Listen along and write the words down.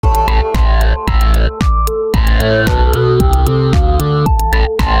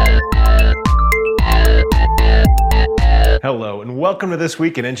welcome to This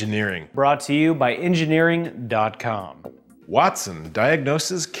Week in Engineering. Brought to you by engineering.com. Watson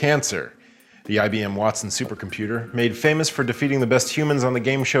diagnoses cancer. The IBM Watson supercomputer, made famous for defeating the best humans on the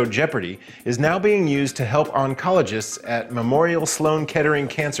game show Jeopardy, is now being used to help oncologists at Memorial Sloan Kettering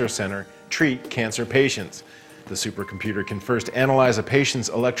Cancer Center treat cancer patients. The supercomputer can first analyze a patient's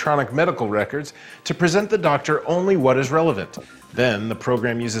electronic medical records to present the doctor only what is relevant. Then, the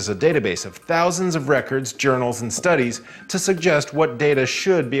program uses a database of thousands of records, journals, and studies to suggest what data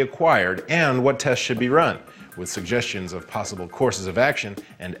should be acquired and what tests should be run, with suggestions of possible courses of action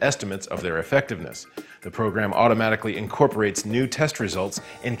and estimates of their effectiveness. The program automatically incorporates new test results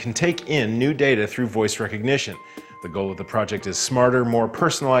and can take in new data through voice recognition. The goal of the project is smarter, more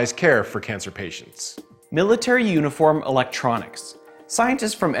personalized care for cancer patients. Military uniform electronics.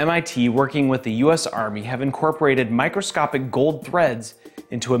 Scientists from MIT working with the U.S. Army have incorporated microscopic gold threads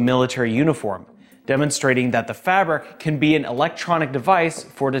into a military uniform, demonstrating that the fabric can be an electronic device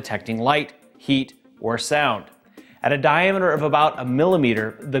for detecting light, heat, or sound. At a diameter of about 1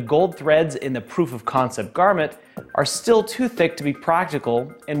 millimeter, the gold threads in the proof of concept garment are still too thick to be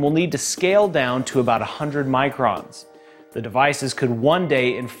practical and will need to scale down to about 100 microns. The devices could one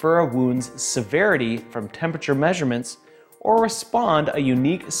day infer a wound's severity from temperature measurements or respond a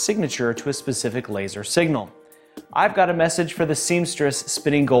unique signature to a specific laser signal. I've got a message for the seamstress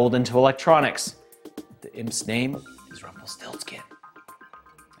spinning gold into electronics. The imp's name is Rumpelstiltskin.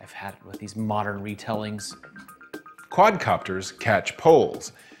 I've had it with these modern retellings. Quadcopters catch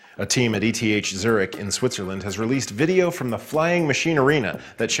poles. A team at ETH Zurich in Switzerland has released video from the Flying Machine Arena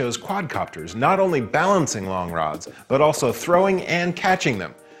that shows quadcopters not only balancing long rods, but also throwing and catching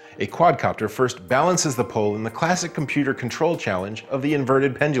them. A quadcopter first balances the pole in the classic computer control challenge of the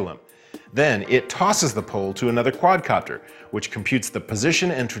inverted pendulum. Then it tosses the pole to another quadcopter, which computes the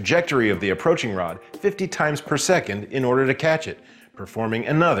position and trajectory of the approaching rod 50 times per second in order to catch it, performing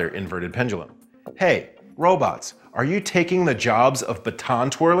another inverted pendulum. Hey, robots, are you taking the jobs of baton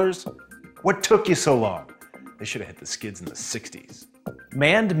twirlers? What took you so long? They should have hit the skids in the 60s.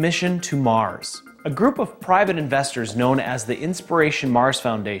 Manned mission to Mars. A group of private investors known as the Inspiration Mars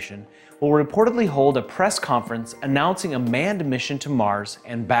Foundation will reportedly hold a press conference announcing a manned mission to Mars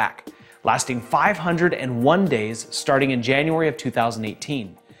and back, lasting 501 days starting in January of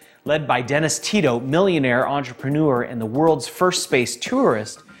 2018. Led by Dennis Tito, millionaire entrepreneur and the world's first space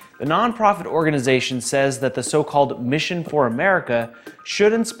tourist, the nonprofit organization says that the so-called Mission for America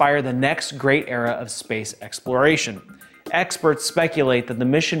should inspire the next great era of space exploration. Experts speculate that the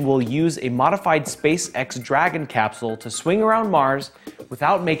mission will use a modified SpaceX Dragon capsule to swing around Mars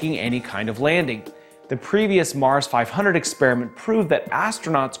without making any kind of landing. The previous Mars 500 experiment proved that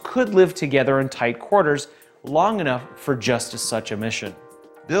astronauts could live together in tight quarters long enough for just such a mission.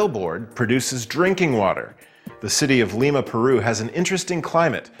 Billboard produces drinking water. The city of Lima, Peru has an interesting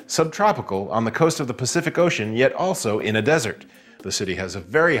climate, subtropical on the coast of the Pacific Ocean, yet also in a desert. The city has a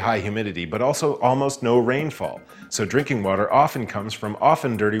very high humidity, but also almost no rainfall, so drinking water often comes from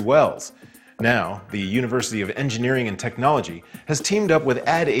often dirty wells. Now, the University of Engineering and Technology has teamed up with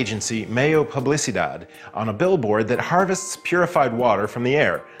ad agency Mayo Publicidad on a billboard that harvests purified water from the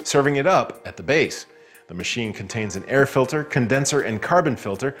air, serving it up at the base. The machine contains an air filter, condenser, and carbon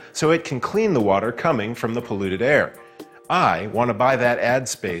filter, so it can clean the water coming from the polluted air. I want to buy that ad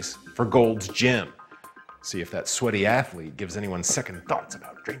space for Gold's Gym. See if that sweaty athlete gives anyone second thoughts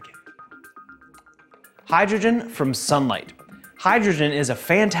about drinking. Hydrogen from sunlight. Hydrogen is a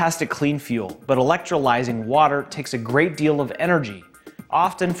fantastic clean fuel, but electrolyzing water takes a great deal of energy,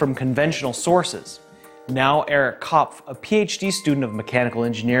 often from conventional sources. Now Eric Kopf, a PhD student of mechanical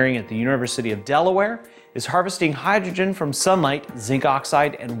engineering at the University of Delaware, is harvesting hydrogen from sunlight, zinc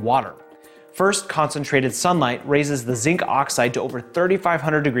oxide, and water. First, concentrated sunlight raises the zinc oxide to over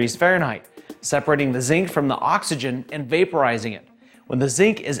 3,500 degrees Fahrenheit, separating the zinc from the oxygen and vaporizing it. When the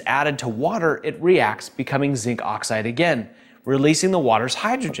zinc is added to water, it reacts, becoming zinc oxide again, releasing the water's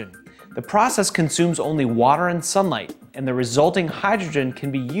hydrogen. The process consumes only water and sunlight, and the resulting hydrogen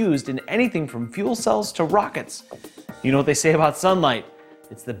can be used in anything from fuel cells to rockets. You know what they say about sunlight?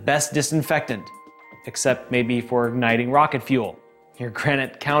 It's the best disinfectant, except maybe for igniting rocket fuel. Your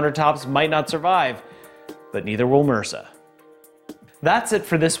granite countertops might not survive, but neither will MRSA. That's it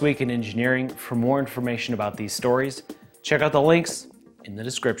for This Week in Engineering. For more information about these stories, check out the links in the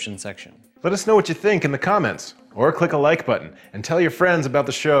description section. Let us know what you think in the comments, or click a like button and tell your friends about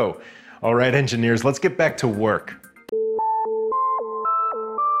the show. All right, engineers, let's get back to work.